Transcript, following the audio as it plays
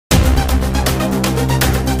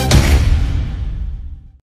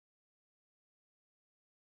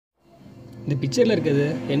இந்த பிக்சர்ல இருக்குது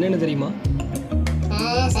என்னன்னு தெரியுமா?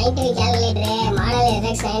 Scientific calculator model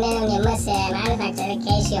FX 99 MS manufacturer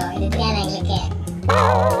Casio. இது தெரியாதா உங்களுக்கு?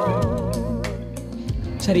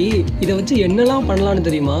 சரி, இதை வச்சு என்னெல்லாம் பண்ணலாம்னு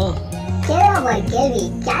தெரியுமா? கேள்வி கேள்வி.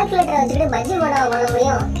 கால்குலேட்டர் வச்சுட்டு பஜ்ஜி போடா பண்ண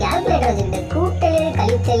முடியும். கால்குலேட்டர் வச்சுட்டு கூட்டல்,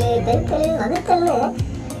 கழித்தல், பெருக்கல், வகுத்தல்னு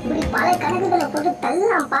இப்படி பல கணக்குகளை போட்டு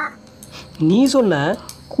தள்ளலாம்ப்பா. நீ சொன்ன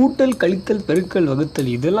கூட்டல், கழித்தல், பெருக்கல், வகுத்தல்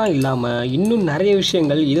இதெல்லாம் இல்லாமல் இன்னும் நிறைய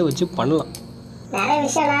விஷயங்கள் இதை வச்சு பண்ணலாம். நிறைய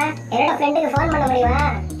விஷயம்னா என்னோட ஃப்ரெண்டுக்கு ஃபோன் பண்ண முடியுமா?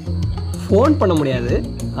 ஃபோன் பண்ண முடியாது,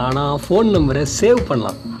 ஆனால் ஃபோன் நம்பரை சேவ்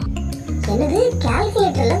பண்ணலாம். என்னது?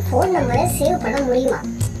 கால்குலேட்டர்ல ஃபோன் நம்பரை சேவ் பண்ண முடியுமா?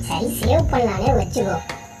 சரி, சேவ் பண்ணாலே வச்சுக்கோ.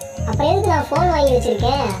 அப்புறம் எதுக்கு நான் ஃபோன் வாங்கி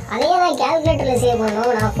வச்சிருக்கேன்? அதையே நான் கால்குலேட்டர்ல சேவ்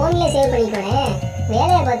பண்ணணும். நான் ஃபோன்லேயே சேவ் பண்ணிக்குவேன்.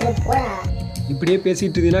 வேலையை பார்த்துட்டு போடா. இப்படியே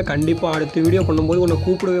பேசிட்டு இருந்தீங்கன்னா கண்டிப்பாக அடுத்த வீடியோ பண்ணும்போது உன்னை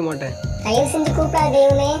கூப்பிடவே மாட்டேன். தயவு செஞ்சு கூப்பிடாத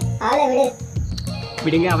தெய்வமே, ஆளை விடு.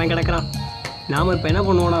 விடுங்க, அவன் கிடக்கிறான். நாம் இப்போ என்ன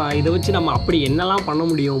பண்ணுவோம்னா, இதை வச்சு நம்ம அப்படி என்னெல்லாம் பண்ண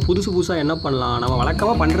முடியும், புதுசு புதுசாக என்ன பண்ணலாம், நம்ம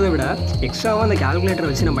வழக்கமாக பண்ணுறதை விட எக்ஸ்ட்ராவாக அந்த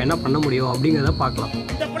கால்குலேட்டரை வச்சு நம்ம என்ன பண்ண முடியும் அப்படிங்கிறத பார்க்கலாம்.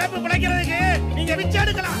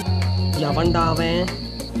 எவன்டா அவன்?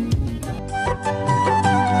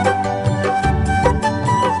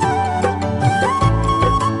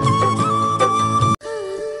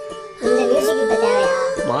 இந்த மியூசிக் இப்போ தேவையா?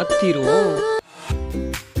 மாற்றிடுவோம்.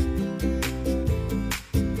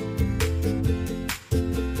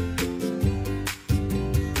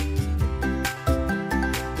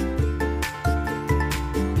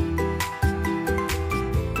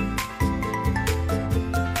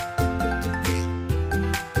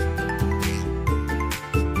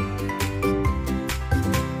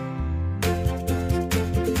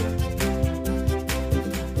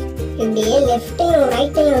 இப்படியே லெஃப்ட்டையும்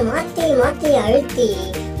ரைட்டையும் மாற்றி மாற்றி அழுத்தி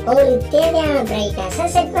உங்களுக்கு தேவையான பிரைட்னஸை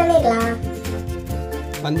செட் பண்ணிடலாம்.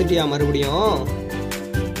 வந்துட்டியா மறுபடியும்?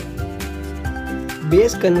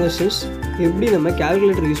 பேஸ் கன்வர்ஷன்ஸ் எப்படி நம்ம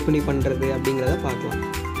கால்குலேட்டர் யூஸ் பண்ணி பண்ணுறது அப்படிங்கிறத பார்க்கலாம்.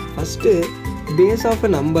 First base of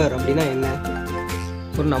a number அப்படின்னா என்ன?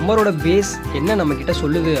 ஒரு நம்பரோட பேஸ் என்ன நம்மக்கிட்ட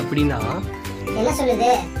சொல்லுது அப்படின்னா, என்ன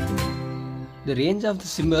சொல்லுது? the range of the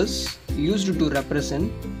symbols used to represent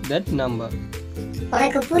that number.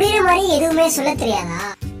 உனக்கு புரியுற மாதிரி எதுவுமே சொல்ல தெரியாதா?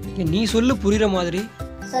 நீ சொல்லு புரியுற மாதிரி.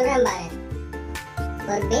 சொல்றேன் பாரு.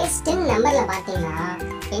 ஒரு பேஸ் 10 நம்பர்ல பாத்தீங்கன்னா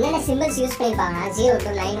என்னென்ன சிம்பிள்ஸ் யூஸ் பண்ணிருப்பாங்க? 0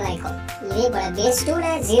 to 9 வரைக்கும். இதே போல பேஸ் 2ல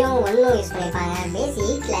 0 1 யூஸ் பண்ணிருப்பாங்க. பேஸ்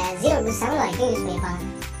 8ல 0 to 7 வரைக்கும் யூஸ் பண்ணிருப்பாங்க.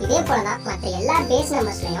 இதே போல தான் மற்ற எல்லா பேஸ்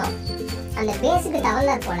நம்பர்ஸ்லயும் அந்த பேஸுக்கு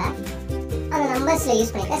தகுந்தாற் போல அந்த நம்பர்ஸ்ல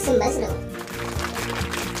யூஸ் பண்ணிருக்க சிம்பிள்ஸ் இருக்கும்.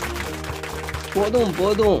 போதும்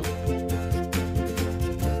போதும்.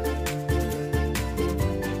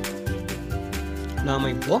 நாம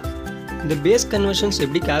இப்போ இந்த பேஸ் கன்வர்ஷன்ஸ்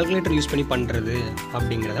எப்படி கால்குலேட்டர் யூஸ் பண்ணி பண்ணுறது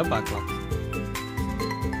அப்படிங்கிறத பார்க்கலாம்.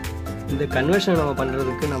 இந்த கன்வர்ஷன் நம்ம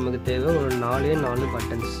பண்ணுறதுக்கு நமக்கு தேவை ஒரு 4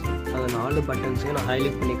 பட்டன்ஸ். அந்த 4 பட்டன்ஸையும் நான்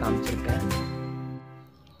ஹைலைட் பண்ணி காமிச்சிருக்கேன்.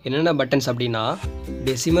 என்னென்ன பட்டன்ஸ் அப்படின்னா,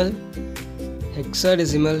 decimal,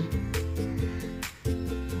 hexadecimal,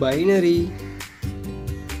 binary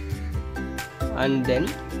and then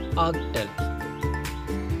octal.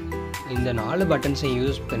 இந்த 4 பட்டன்ஸை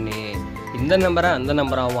யூஸ் பண்ணி இந்த நம்பரை அந்த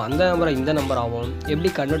நம்பராகவும் அந்த நம்பரை இந்த நம்பராகவும் எப்படி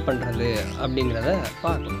கன்வெர்ட் பண்ணுறது அப்படிங்கிறத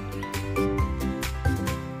பார்க்கலாம்.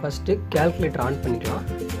 ஃபஸ்ட்டு கால்குலேட்டர் ஆன் பண்ணிக்கலாம்.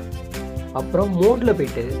 அப்புறம் மோடில்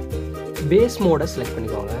போய்ட்டு பேஸ் மோடை செலக்ட்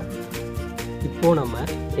பண்ணிக்கோங்க. இப்போது நம்ம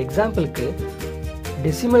எக்ஸாம்பிளுக்கு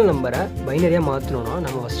டெசிமல் நம்பரை பைனரியாக மாற்றணுன்னா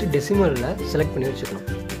நம்ம ஃபஸ்ட்டு டெசிமலில் செலக்ட் பண்ணி வச்சுக்கணும்.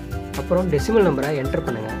 அப்புறம் டெசிமல் நம்பரை என்டர்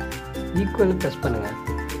பண்ணுங்கள், ஈக்குவல் ப்ரெஸ் பண்ணுங்கள்.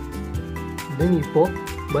 தென் இப்போது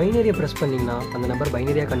பைனரியை ப்ரெஸ் பண்ணிங்கன்னா அந்த நம்பர்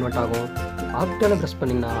பைனரியாக கன்வெர்ட் ஆகும். ஆக்டலை ப்ரெஸ்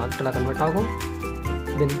பண்ணிங்கன்னா ஆக்டலாக கன்வெர்ட் ஆகும்.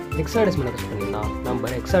 தென் ஹெக்ஸாடெசிமலை ப்ரெஸ் பண்ணிங்கன்னா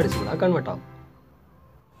நம்பர் ஹெக்ஸாடெசிமலாக கன்வெர்ட் ஆகும்.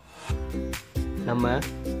 நம்ம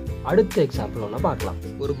அடுத்த எக்ஸாம்பிள் ஒன்று பார்க்கலாம்.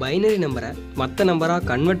 ஒரு பைனரி நம்பரை மற்ற நம்பராக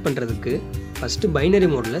கன்வெர்ட் பண்ணுறதுக்கு ஃபஸ்ட்டு பைனரி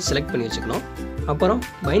மோடில் செலக்ட் பண்ணி வச்சுக்கணும். அப்புறம்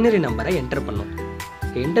பைனரி நம்பரை என்டர் பண்ணணும்.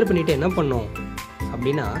 என்டர் பண்ணிவிட்டு என்ன பண்ணோம்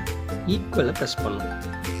அப்படின்னா ஈக்குவலை ப்ரெஸ் பண்ணணும்.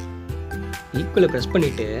 ஈக்குவலை ப்ரெஸ்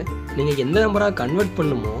பண்ணிவிட்டு நீங்கள் எந்த நம்பராக கன்வெர்ட்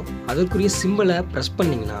பண்ணுமோ அதற்குரிய சிம்பிளை ப்ரெஸ்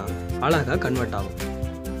பண்ணிங்கன்னா அழகாக கன்வெர்ட் ஆகும்.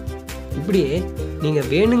 இப்படியே நீங்கள்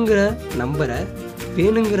வேணுங்கிற நம்பரை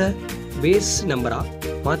வேணுங்கிற பேஸ் நம்பராக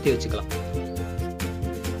மாற்றி வச்சுக்கலாம்.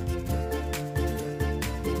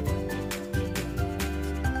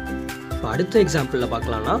 இப்போ அடுத்த எக்ஸாம்பிளில்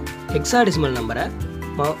பார்க்கலாம்னா, ஹெக்ஸாடெசிமல் நம்பரை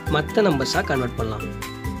மற்ற நம்பர்ஸாக கன்வெர்ட் பண்ணலாம்.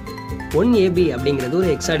 1AB அப்படிங்கிறது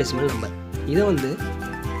ஒரு ஹெக்ஸாடெசிமல் நம்பர். இதை வந்து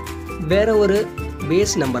வேறு ஒரு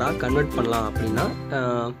பேஸ் நம்பராக கன்வெர்ட் பண்ணலாம். அப்படின்னா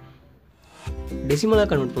டெசிமலாக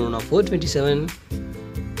கன்வெர்ட் பண்ணணும்னா 427,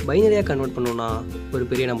 பைனரியாக கன்வெர்ட் பண்ணணும்னா ஒரு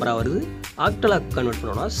பெரிய நம்பராக வருது, ஆக்டலாக கன்வெர்ட்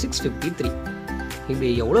பண்ணணும்னா 653. இப்படி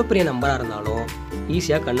எவ்வளோ பெரிய நம்பராக இருந்தாலும்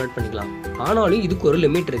ஈஸியாக கன்வெர்ட் பண்ணிக்கலாம். ஆனாலும் இதுக்கு ஒரு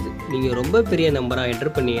லிமிட் இருக்குது. நீங்கள் ரொம்ப பெரிய நம்பராக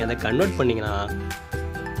என்டர் பண்ணி அதை கன்வெர்ட் பண்ணிங்கன்னா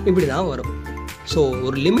இப்படி தான் வரும். ஸோ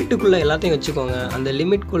ஒரு லிமிட்டுக்குள்ளே எல்லாத்தையும் வச்சுக்கோங்க. அந்த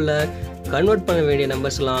லிமிட்குள்ளே கன்வெர்ட் பண்ண வேண்டிய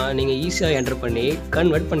நம்பர்ஸ்லாம் நீங்கள் ஈஸியாக என்டர் பண்ணி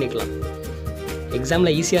கன்வெர்ட் பண்ணிக்கலாம்.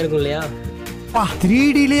 எக்ஸாமில் ஈஸியாக இருக்கும் இல்லையா?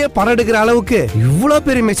 3Dலயே படம் எடுக்கிற அளவுக்கு இவ்வளோ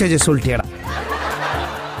பெரிய மெசேஜ் சொல்லிட்டேடா.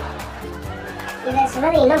 இதை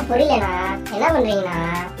சொன்னது இன்னும் புரியலனா என்ன பண்ணுறீங்கன்னா,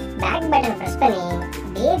 பேக் பட்டன் ப்ரெஸ் பண்ணி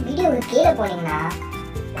அப்படியே வீடியோவுக்கு கீழே போனீங்கன்னா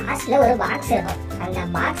லாஸ்ட்டில் ஒரு பாக்ஸ் இருக்கும். அந்த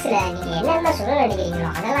பாக்ஸில் நீங்கள் என்னென்ன சொல்ல நினைக்கிறீங்களோ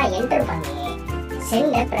அதெல்லாம் என்டர் பண்ணி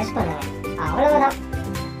சென்டை ப்ரெஸ் பண்ணுங்கள். அவ்வளவுதான்.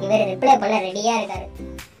 இவர் ரிப்ளை பண்ண ரெடியாக இருக்காரு.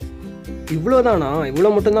 இவ்வளோதானா?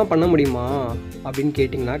 இவ்வளோ மட்டும்தான் பண்ண முடியுமா அப்படின்னு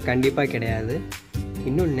கேட்டிங்கன்னா கண்டிப்பாக கிடையாது.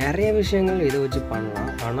 இன்னும் நிறைய விஷயங்கள் இதை வச்சு பண்ணலாம்.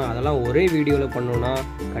 ஆனால் அதெல்லாம் ஒரே வீடியோவில் பண்ணோன்னா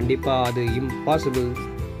கண்டிப்பாக அது இம்பாசிபிள்.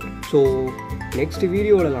 ஸோ நெக்ஸ்ட்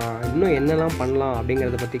வீடியோவிலலாம் இன்னும் என்னெல்லாம் பண்ணலாம்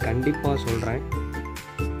அப்படிங்கிறத பற்றி கண்டிப்பாக சொல்கிறேன்.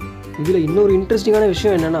 இதில் இன்னொரு இன்ட்ரெஸ்டிங்கான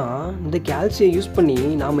விஷயம் என்னென்னா, இந்த கால்சியை யூஸ் பண்ணி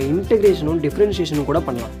நாம் இன்டெகிரேஷனும் டிஃப்ரென்ஷியேஷனும் கூட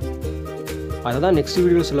பண்ணலாம். அதை தான் நெக்ஸ்ட்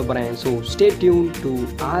வீடியோவில் சொல்ல போகிறேன். So stay tune to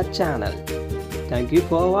our channel. Thank you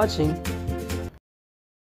for watching.